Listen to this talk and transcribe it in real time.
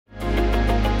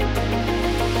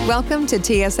Welcome to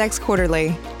TSX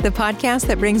Quarterly, the podcast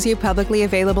that brings you publicly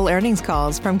available earnings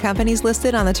calls from companies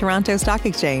listed on the Toronto Stock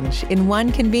Exchange in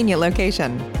one convenient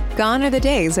location. Gone are the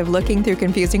days of looking through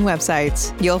confusing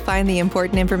websites. You'll find the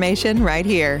important information right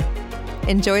here.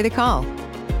 Enjoy the call.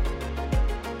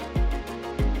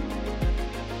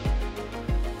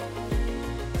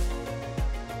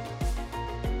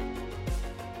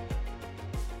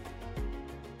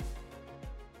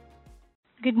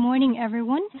 Good morning,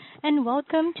 everyone, and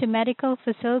welcome to Medical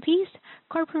Facilities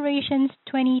Corporation's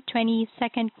 2020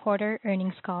 second quarter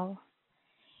earnings call.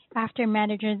 After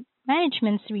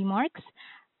management's remarks,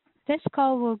 this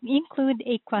call will include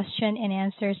a question and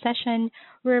answer session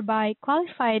whereby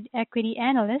qualified equity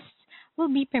analysts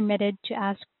will be permitted to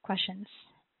ask questions.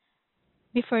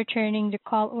 Before turning the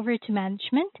call over to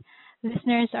management,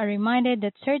 listeners are reminded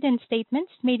that certain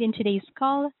statements made in today's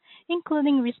call,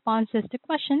 including responses to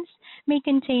questions, may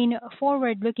contain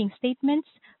forward-looking statements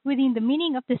within the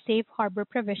meaning of the safe harbor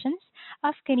provisions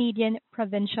of Canadian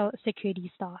provincial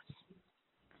securities laws.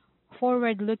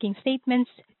 Forward-looking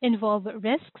statements involve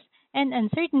risks and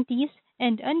uncertainties,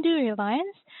 and undue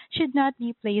reliance should not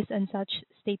be placed on such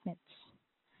statements.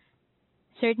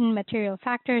 Certain material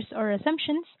factors or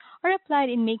assumptions are applied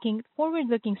in making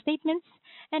forward-looking statements,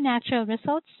 and actual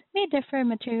results may differ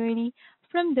materially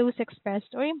from those expressed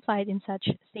or implied in such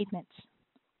statements.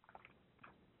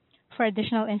 For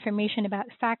additional information about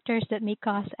factors that may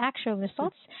cause actual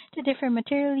results to differ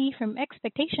materially from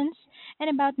expectations and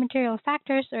about material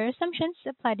factors or assumptions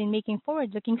applied in making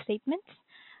forward-looking statements,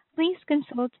 please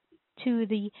consult to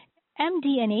the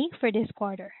MD&A for this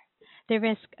quarter, the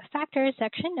Risk Factors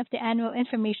section of the Annual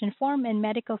Information Form, and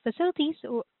Medical Facilities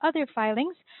or other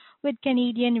filings with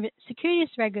Canadian securities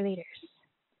regulators.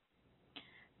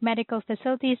 Medical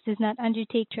Facilities does not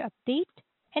undertake to update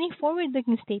any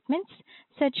forward-looking statements.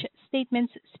 Such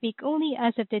statements speak only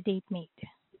as of the date made.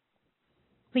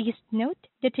 Please note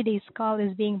that today's call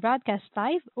is being broadcast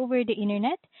live over the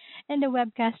internet, and the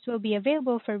webcast will be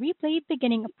available for replay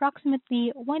beginning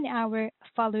approximately 1 hour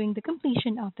following the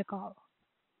completion of the call.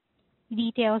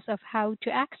 Details of how to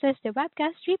access the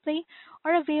webcast replay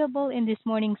are available in this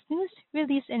morning's news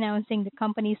release announcing the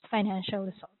company's financial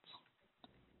results.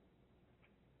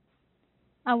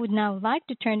 I would now like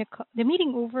to turn the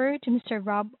meeting over to Mr.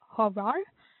 Rob Horrar,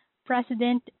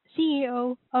 President,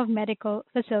 CEO of Medical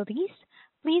Facilities.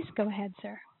 Please go ahead,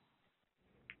 sir.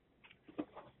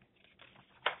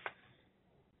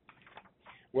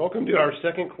 Welcome to our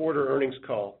second quarter earnings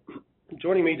call.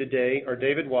 Joining me today are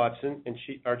David Watson,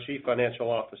 our Chief Financial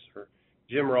Officer,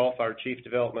 Jim Rolfe, our Chief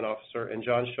Development Officer, and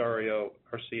John Schario,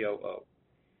 our COO.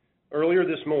 Earlier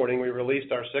this morning, we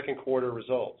released our second quarter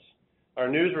results. Our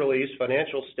news release,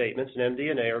 financial statements, and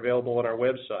MD&A are available on our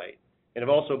website and have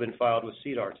also been filed with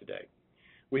SEDAR today.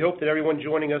 We hope that everyone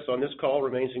joining us on this call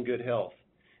remains in good health.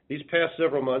 These past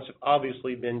several months have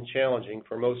obviously been challenging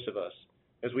for most of us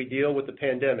as we deal with the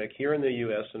pandemic here in the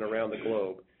U.S. and around the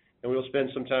globe, and we'll spend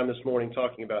some time this morning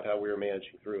talking about how we are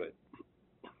managing through it.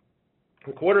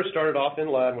 The quarter started off in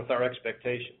line with our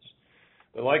expectations.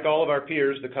 But like all of our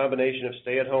peers, the combination of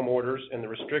stay-at-home orders and the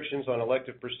restrictions on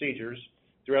elective procedures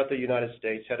throughout the United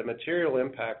States had a material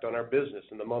impact on our business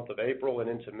in the month of April and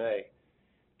into May.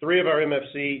 3 of our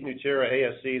MFC Nueterra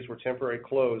ASCs were temporarily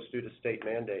closed due to state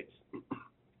mandates.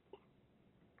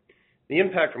 The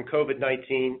impact from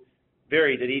COVID-19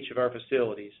 varied at each of our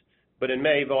facilities, but in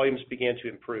May, volumes began to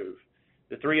improve.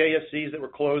 The 3 ASCs that were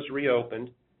closed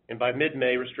reopened, and by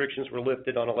mid-May, restrictions were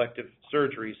lifted on elective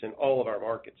surgeries in all of our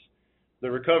markets. The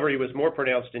recovery was more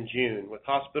pronounced in June, with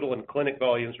hospital and clinic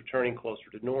volumes returning closer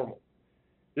to normal.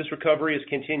 This recovery has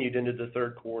continued into the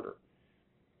third quarter.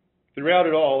 Throughout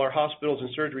it all, our hospitals and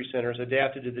surgery centers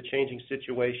adapted to the changing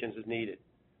situations as needed.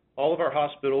 All of our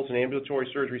hospitals and ambulatory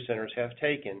surgery centers have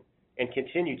taken and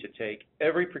continue to take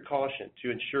every precaution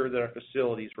to ensure that our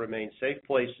facilities remain safe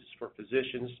places for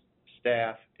physicians,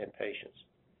 staff, and patients.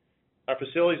 Our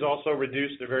facilities also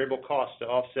reduced their variable costs to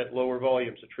offset lower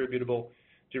volumes attributable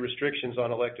to restrictions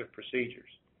on elective procedures.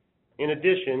 In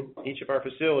addition, each of our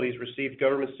facilities received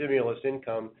government stimulus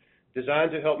income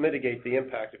designed to help mitigate the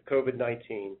impact of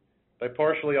COVID-19 by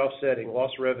partially offsetting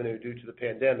lost revenue due to the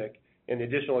pandemic and the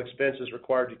additional expenses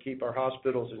required to keep our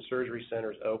hospitals and surgery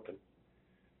centers open.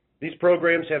 These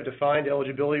programs have defined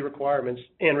eligibility requirements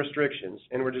and restrictions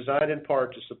and were designed in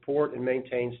part to support and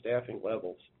maintain staffing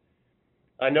levels.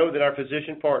 I know that our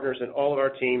physician partners and all of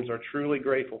our teams are truly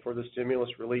grateful for the stimulus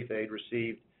relief aid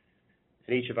received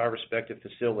at each of our respective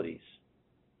facilities.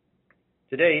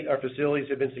 To date, our facilities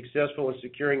have been successful in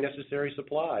securing necessary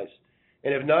supplies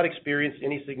and have not experienced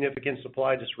any significant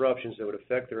supply disruptions that would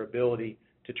affect their ability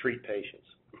to treat patients.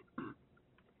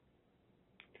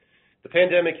 The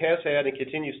pandemic has had and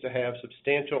continues to have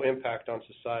substantial impact on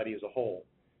society as a whole,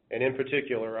 and in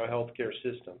particular our healthcare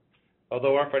system.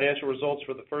 Although our financial results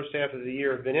for the first half of the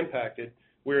year have been impacted,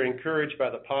 we are encouraged by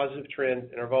the positive trend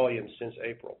in our volumes since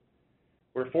April.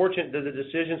 We're fortunate that the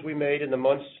decisions we made in the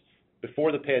months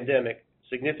before the pandemic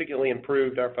significantly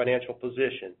improved our financial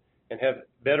position and have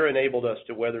better enabled us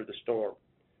to weather the storm.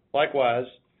 Likewise,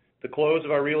 the close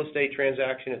of our real estate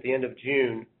transaction at the end of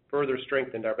June further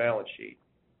strengthened our balance sheet.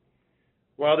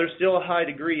 While there's still a high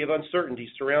degree of uncertainty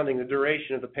surrounding the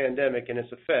duration of the pandemic and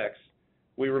its effects,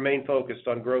 we remain focused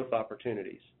on growth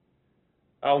opportunities.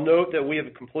 I'll note that we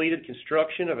have completed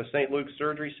construction of a St. Luke's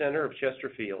Surgery Center of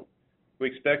Chesterfield. We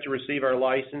expect to receive our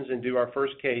license and do our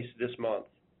first case this month.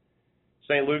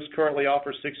 St. Luke's currently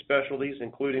offers 6 specialties,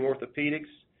 including orthopedics,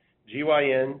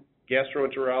 GYN,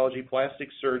 gastroenterology, plastic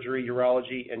surgery,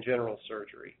 urology, and general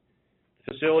surgery.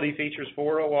 The facility features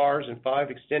 4 ORs and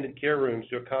 5 extended care rooms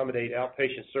to accommodate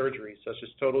outpatient surgeries such as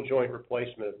total joint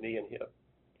replacement of knee and hip.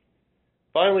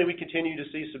 Finally, we continue to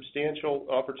see substantial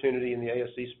opportunity in the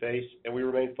ASC space, and we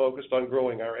remain focused on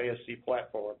growing our ASC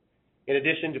platform. In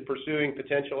addition to pursuing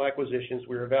potential acquisitions,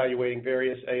 we're evaluating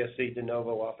various ASC de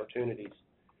novo opportunities.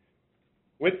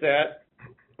 With that,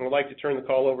 I would like to turn the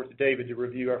call over to David to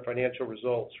review our financial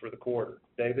results for the quarter.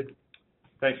 David?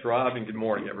 Thanks, Rob, and good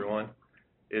morning, everyone.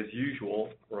 As usual,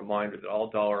 a reminder that all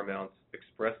dollar amounts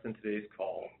expressed in today's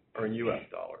call are in U.S.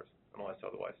 dollars, unless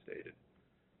otherwise stated.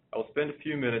 I will spend a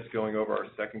few minutes going over our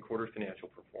second quarter financial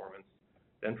performance,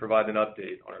 then provide an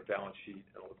update on our balance sheet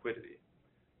and liquidity.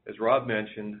 As Rob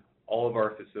mentioned, all of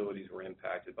our facilities were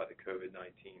impacted by the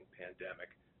COVID-19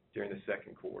 pandemic during the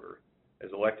second quarter,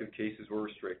 as elective cases were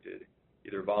restricted,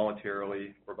 either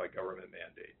voluntarily or by government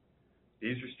mandate.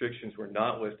 These restrictions were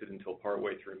not lifted until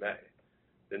partway through May.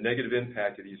 The negative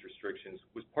impact of these restrictions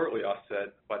was partly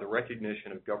offset by the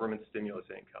recognition of government stimulus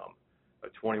income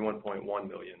of $21.1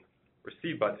 million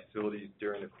received by the facilities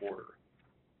during the quarter.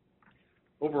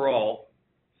 Overall,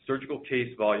 surgical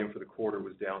case volume for the quarter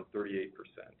was down 38%.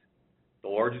 The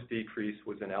largest decrease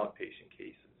was in outpatient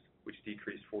cases, which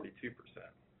decreased 42%,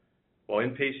 while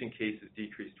inpatient cases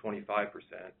decreased 25%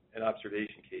 and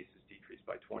observation cases decreased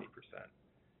by 20%.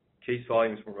 Case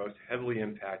volumes were most heavily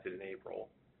impacted in April,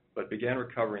 but began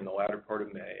recovering the latter part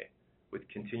of May with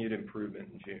continued improvement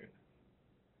in June.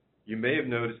 You may have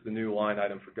noticed the new line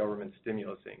item for government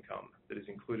stimulus income that is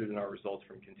included in our results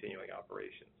from continuing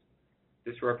operations.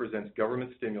 This represents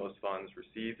government stimulus funds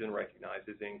received and recognized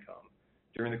as income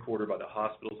during the quarter by the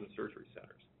hospitals and surgery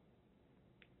centers.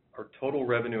 Our total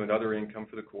revenue and other income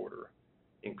for the quarter,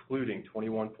 including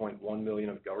 $21.1 million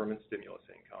of government stimulus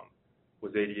income,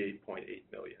 was $88.8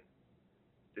 million.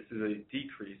 This is a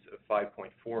decrease of $5.4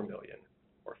 million,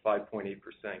 or 5.8%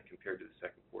 compared to the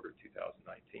second quarter of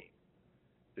 2019.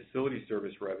 Facility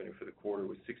service revenue for the quarter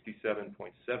was $67.7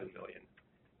 million,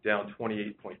 down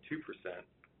 28.2%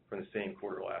 from the same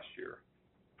quarter last year.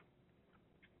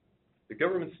 The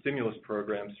government stimulus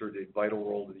program served a vital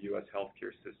role to the U.S.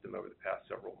 healthcare system over the past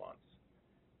several months.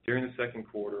 During the second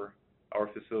quarter,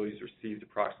 our facilities received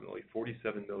approximately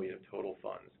 $47 million of total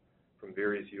funds from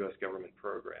various U.S. government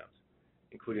programs,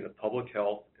 including the Public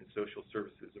Health and Social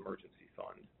Services Emergency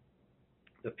Fund,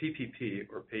 the PPP,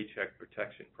 or Paycheck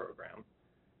Protection Program,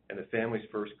 and the Families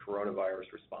First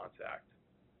Coronavirus Response Act.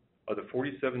 Of the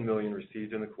 $47 million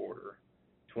received in the quarter,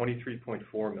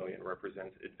 $23.4 million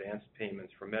represents advanced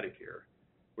payments from Medicare,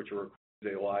 which are recorded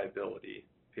as a liability,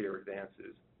 payer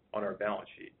advances, on our balance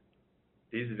sheet.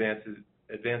 These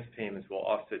advanced payments will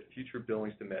offset future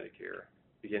billings to Medicare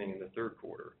beginning in the third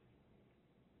quarter.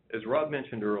 As Rob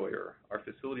mentioned earlier, our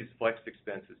facilities flexed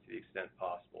expenses to the extent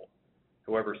possible.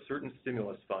 However, certain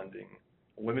stimulus funding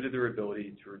limited their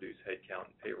ability to reduce headcount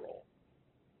and payroll.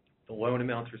 The loan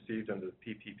amounts received under the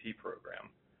PPP program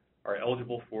are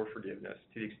eligible for forgiveness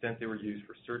to the extent they were used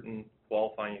for certain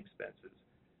qualifying expenses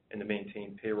and to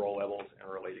maintain payroll levels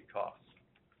and related costs.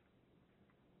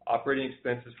 Operating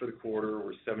expenses for the quarter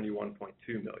were $71.2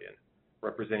 million,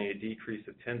 representing a decrease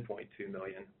of $10.2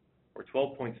 million, or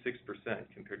 12.6%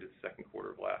 compared to the second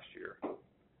quarter of last year.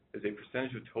 As a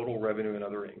percentage of total revenue and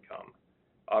other income,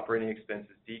 operating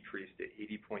expenses decreased to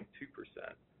 80.2%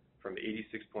 from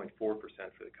 86.4% for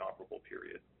the comparable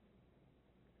period.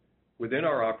 Within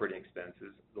our operating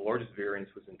expenses, the largest variance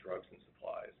was in drugs and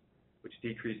supplies, which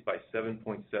decreased by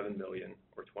 $7.7 million,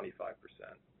 or 25%.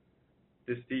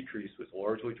 This decrease was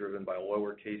largely driven by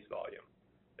lower case volume,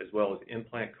 as well as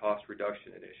implant cost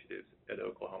reduction initiatives at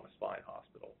Oklahoma Spine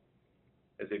Hospital.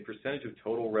 As a percentage of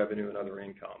total revenue and other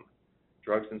income,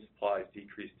 drugs and supplies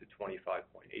decreased to 25.8%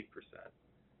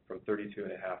 from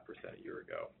 32.5% a year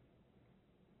ago.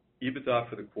 EBITDA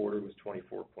for the quarter was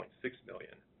 $24.6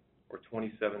 million, or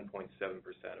 27.7%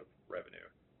 of revenue,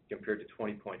 compared to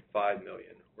 $20.5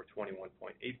 million, or 21.8%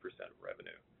 of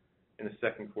revenue, in the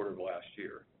second quarter of last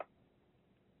year.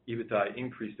 EBITDA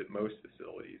increased at most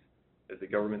facilities as the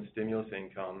government stimulus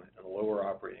income and lower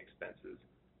operating expenses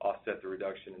offset the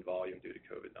reduction in volume due to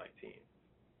COVID-19.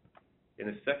 In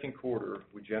the second quarter,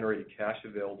 we generated cash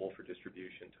available for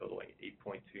distribution totaling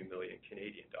 8.2 million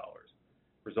Canadian dollars,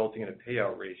 resulting in a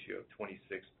payout ratio of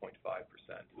 26.5%.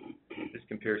 This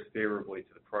compares favorably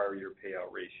to the prior year payout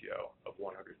ratio of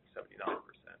 179%.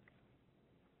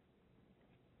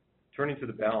 Turning to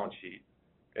the balance sheet,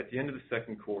 at the end of the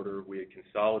second quarter, we had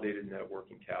consolidated net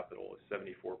working capital of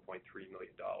 $74.3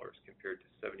 million compared to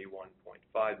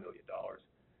 $71.5 million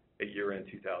at year-end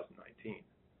 2019.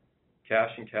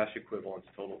 Cash and cash equivalents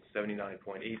totaled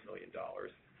 $79.8 million,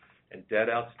 and debt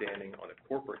outstanding on the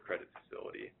corporate credit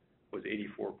facility was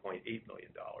 $84.8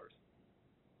 million.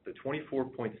 The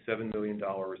 $24.7 million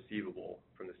receivable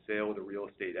from the sale of the real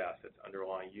estate assets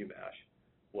underlying UMASH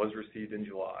was received in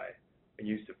July and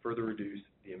used to further reduce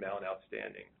the amount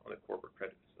outstanding on the corporate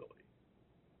credit facility.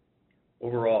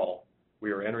 Overall,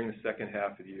 we are entering the second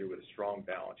half of the year with a strong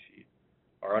balance sheet.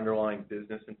 Our underlying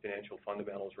business and financial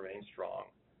fundamentals remain strong,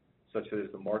 such that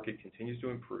as the market continues to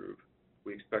improve,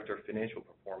 we expect our financial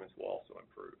performance will also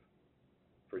improve.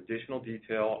 For additional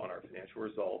detail on our financial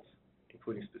results,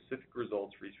 including specific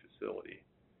results for each facility,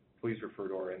 please refer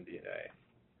to our MD&A.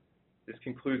 This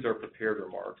concludes our prepared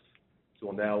remarks, so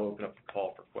we'll now open up the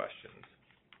call for questions.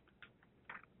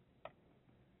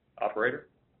 Operator?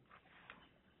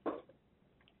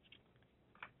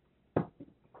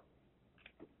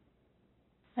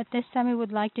 At this time, we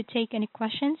would like to take any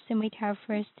questions you might have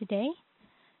for us today.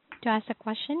 To ask a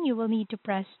question, you will need to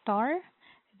press star,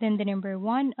 then the number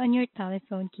 1 on your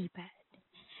telephone keypad.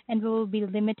 And we will be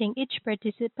limiting each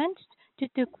participant to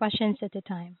 2 questions at a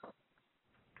time.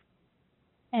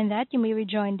 And that you may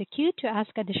rejoin the queue to ask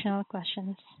additional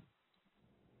questions.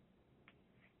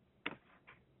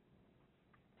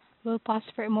 We'll pause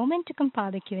for a moment to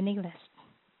compile the Q&A list.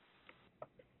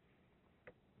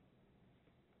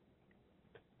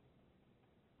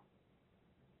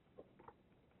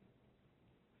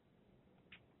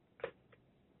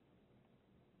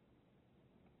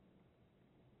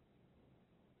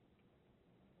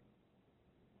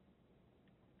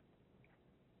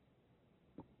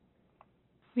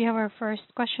 We have our first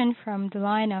question from the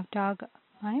line of Doug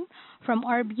Miehm from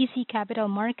RBC Capital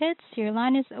Markets. Your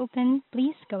line is open.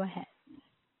 Please go ahead.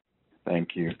 Thank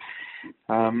you.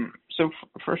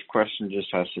 First question just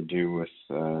has to do with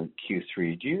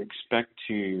Q3. Do you expect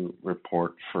to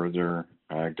report further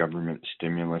government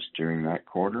stimulus during that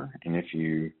quarter? And if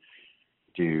you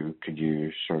do, could you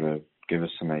sort of give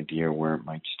us an idea where it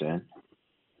might stand?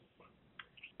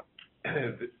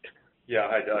 Yeah,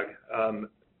 hi, Doug.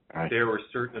 There were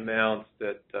certain amounts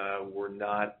that were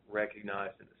not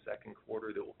recognized in the second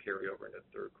quarter that will carry over into the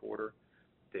third quarter.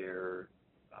 They're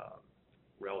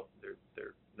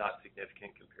not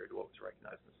significant compared to what was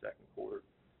recognized in the second quarter.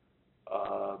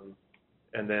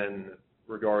 And then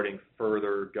regarding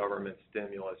further government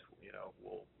stimulus,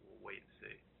 we'll wait and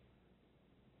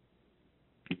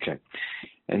see. Okay.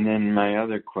 And then my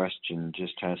other question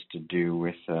just has to do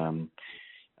with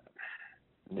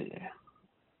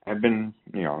I've been,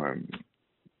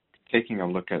 taking a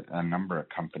look at a number of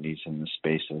companies in the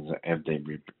space as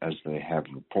they have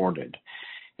reported,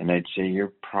 and I'd say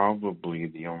you're probably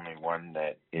the only one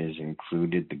that is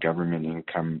included the government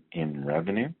income in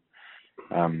revenue.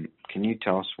 Can you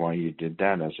tell us why you did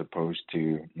that as opposed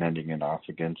to netting it off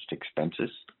against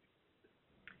expenses?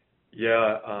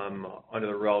 Yeah, under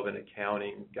the relevant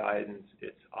accounting guidance,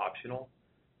 it's optional.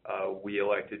 We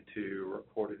elected to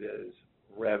report it as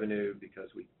revenue because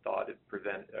we thought it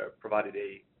provided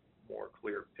a more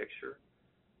clear picture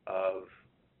of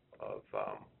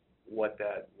what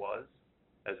that was,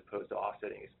 as opposed to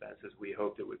offsetting expenses. We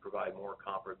hoped it would provide more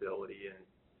comparability in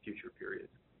future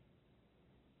periods.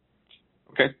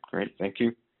 Okay, great. Thank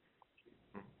you.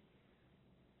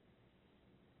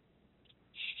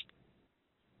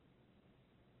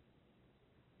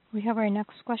 We have our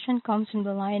next question comes from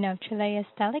the line of Chelea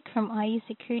Stalik from IE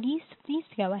Securities. Please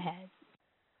go ahead.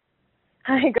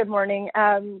 Hi, good morning.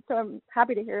 So I'm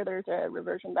happy to hear there's a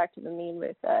reversion back to the mean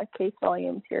with case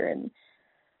volumes here in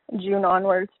June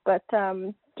onwards. But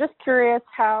just curious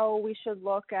how we should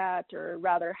look at, or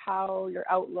rather how your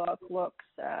outlook looks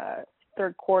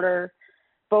third quarter,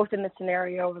 both in the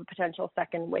scenario of a potential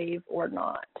second wave or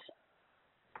not.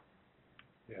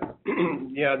 Yeah,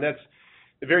 yeah,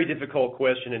 a very difficult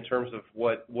question in terms of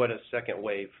what a second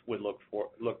wave would look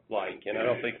like, and I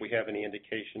don't think we have any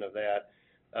indication of that.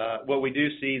 What we do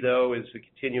see, though, is a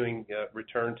continuing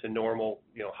return to normal,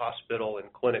 hospital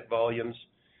and clinic volumes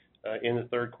in the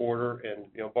third quarter,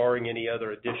 and barring any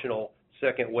other additional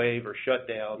second wave or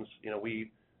shutdowns, we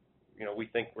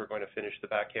think we're going to finish the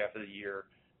back half of the year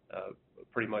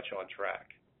pretty much on track.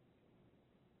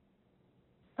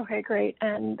 Okay, great.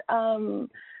 And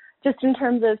just in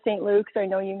terms of St. Luke's, I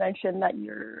know you mentioned that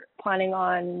you're planning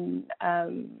on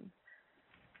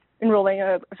enrolling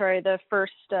the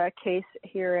first case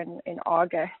here in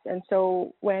August. And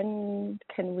so when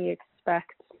can we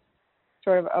expect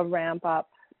sort of a ramp up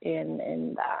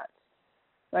in that?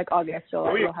 Like August,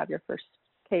 you'll have your first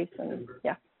case, and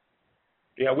yeah.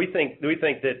 Yeah, we think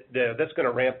that that's going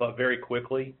to ramp up very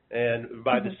quickly, and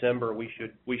by December we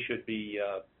should be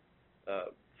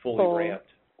fully ramped.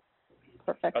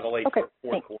 Perfect. By the late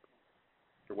fourth quarter.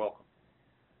 You're welcome.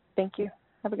 Thank you.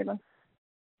 Have a good one.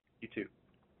 You too.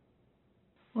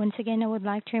 Once again, I would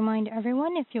like to remind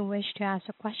everyone, if you wish to ask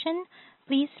a question,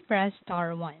 please press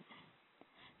star 1.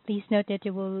 Please note that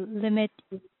you will limit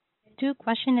 2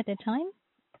 questions at a time.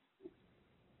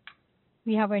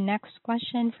 We have our next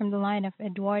question from the line of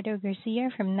Eduardo Garcia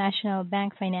from National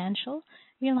Bank Financial.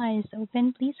 Your line is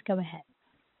open. Please go ahead.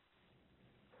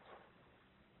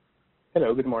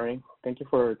 Hello, good morning. Thank you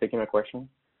for taking my question.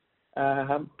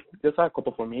 Just a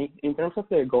couple for me. In terms of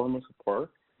the government support,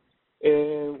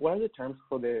 what are the terms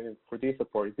for this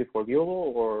support? Is it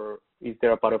forgivable, or is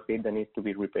there a part of it that needs to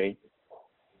be repaid?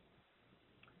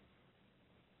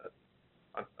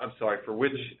 I'm sorry, for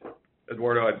which,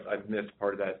 Eduardo, I've missed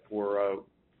part of that. For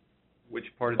which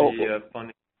part of the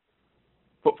funding?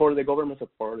 For the government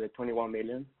support, the $21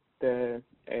 million that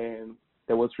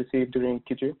was received during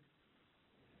Q2?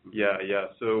 Yeah.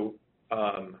 So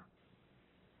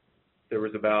there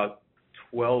was about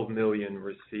 $12 million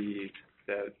received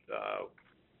that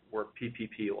were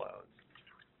PPP loans,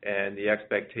 and the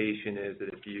expectation is that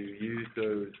if you use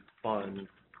those funds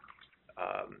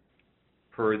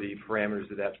per the parameters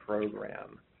of that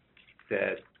program,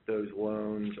 that those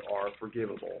loans are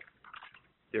forgivable.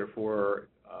 Therefore,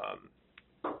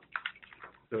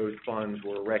 those funds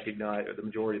were recognized, or the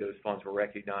majority of those funds were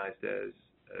recognized as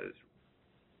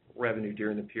revenue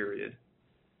during the period,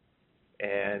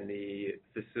 and the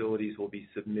facilities will be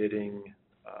submitting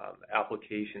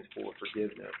applications for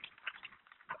forgiveness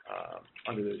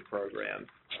under those programs,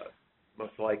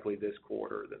 most likely this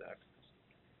quarter or the next.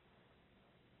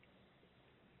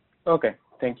 Okay,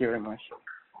 thank you very much.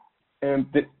 And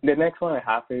the next one I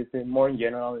have is more in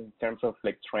general in terms of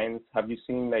trends. Have you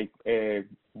seen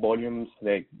volumes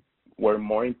were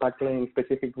more impacted in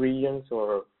specific regions,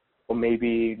 or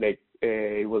maybe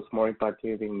it was more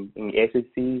impacted in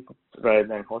SSC rather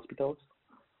than hospitals?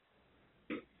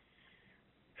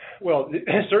 Well,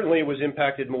 certainly it was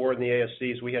impacted more in the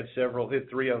ASCs. We had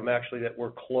 3 of them actually that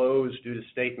were closed due to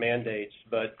state mandates,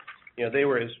 but they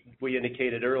were, as we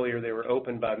indicated earlier, they were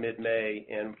open by mid-May,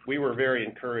 and we were very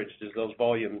encouraged as those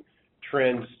volume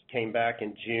trends came back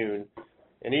in June.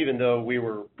 And even though we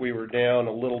were down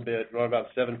a little bit, about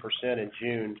 7% in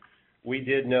June, we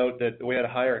did note that we had a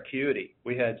higher acuity.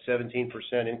 We had 17%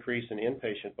 increase in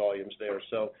inpatient volumes there.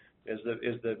 So as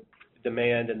the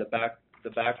demand and the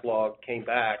backlog came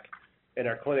back and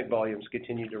our clinic volumes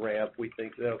continued to ramp, we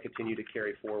think that'll continue to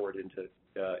carry forward into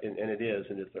and it is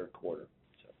in the third quarter.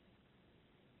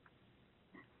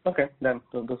 Okay, then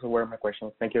those were my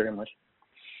questions. Thank you very much.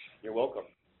 You're welcome.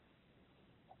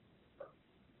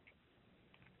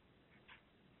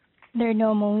 There are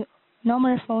no more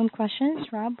phone questions.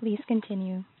 Rob, please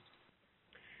continue.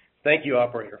 Thank you,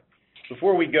 operator.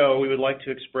 Before we go, we would like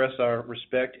to express our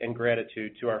respect and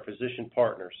gratitude to our physician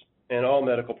partners and all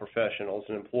medical professionals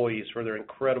and employees for their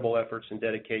incredible efforts and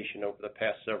dedication over the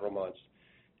past several months.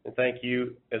 And thank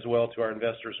you as well to our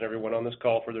investors and everyone on this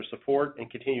call for their support and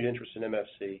continued interest in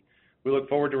MFC. We look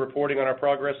forward to reporting on our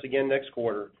progress again next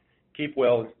quarter. Keep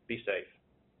well and be safe.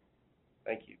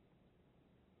 Thank you.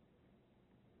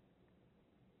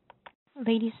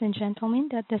 Ladies and gentlemen,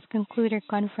 that does conclude our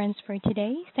conference for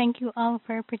today. Thank you all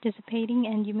for participating,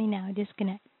 and you may now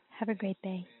disconnect. Have a great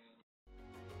day.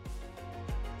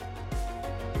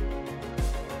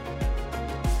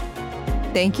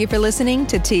 Thank you for listening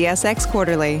to TSX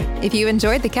Quarterly. If you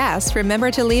enjoyed the cast,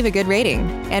 remember to leave a good rating.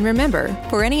 And remember,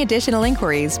 for any additional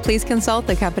inquiries, please consult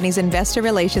the company's investor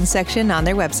relations section on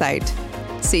their website.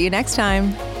 See you next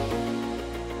time.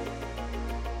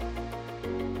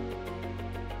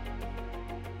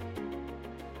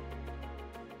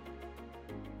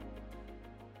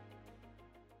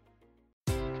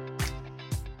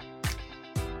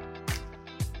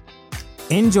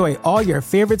 Enjoy all your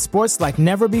favorite sports like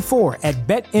never before at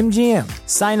BetMGM.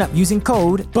 Sign up using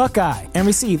code Buckeye and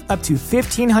receive up to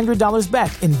 $1,500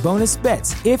 back in bonus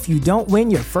bets if you don't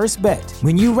win your first bet.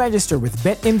 When you register with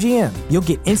BetMGM, you'll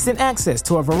get instant access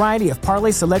to a variety of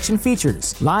parlay selection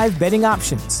features, live betting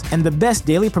options, and the best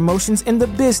daily promotions in the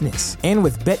business. And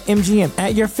with BetMGM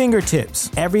at your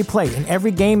fingertips, every play and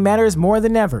every game matters more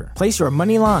than ever. Place your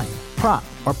money line, prop,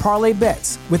 or parlay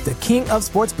bets with the king of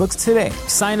sportsbooks today.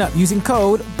 Sign up using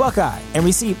code Buckeye and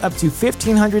receive up to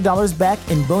 $1,500 back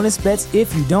in bonus bets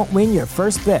if you don't win your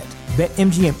first bet.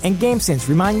 BetMGM and GameSense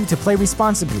remind you to play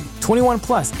responsibly. 21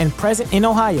 plus and present in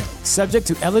Ohio, subject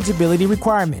to eligibility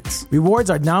requirements. Rewards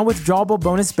are non-withdrawable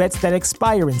bonus bets that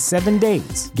expire in 7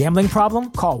 days. Gambling problem?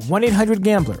 Call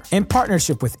 1-800-GAMBLER. In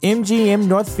partnership with MGM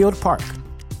Northfield Park.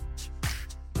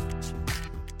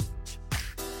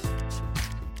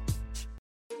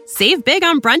 Save big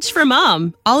on brunch for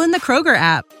mom, all in the Kroger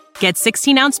app. Get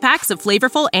 16-ounce packs of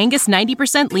flavorful Angus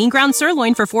 90% lean ground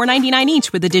sirloin for $4.99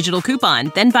 each with a digital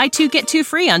coupon. Then buy 2, get 2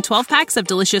 free on 12 packs of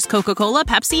delicious Coca-Cola,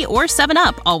 Pepsi, or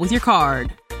 7-Up, all with your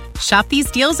card. Shop these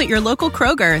deals at your local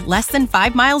Kroger, less than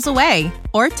 5 miles away.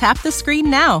 Or tap the screen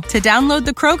now to download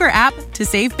the Kroger app to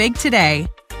save big today.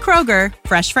 Kroger,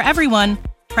 fresh for everyone.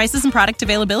 Prices and product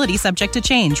availability subject to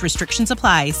change. Restrictions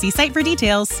apply. See site for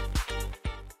details.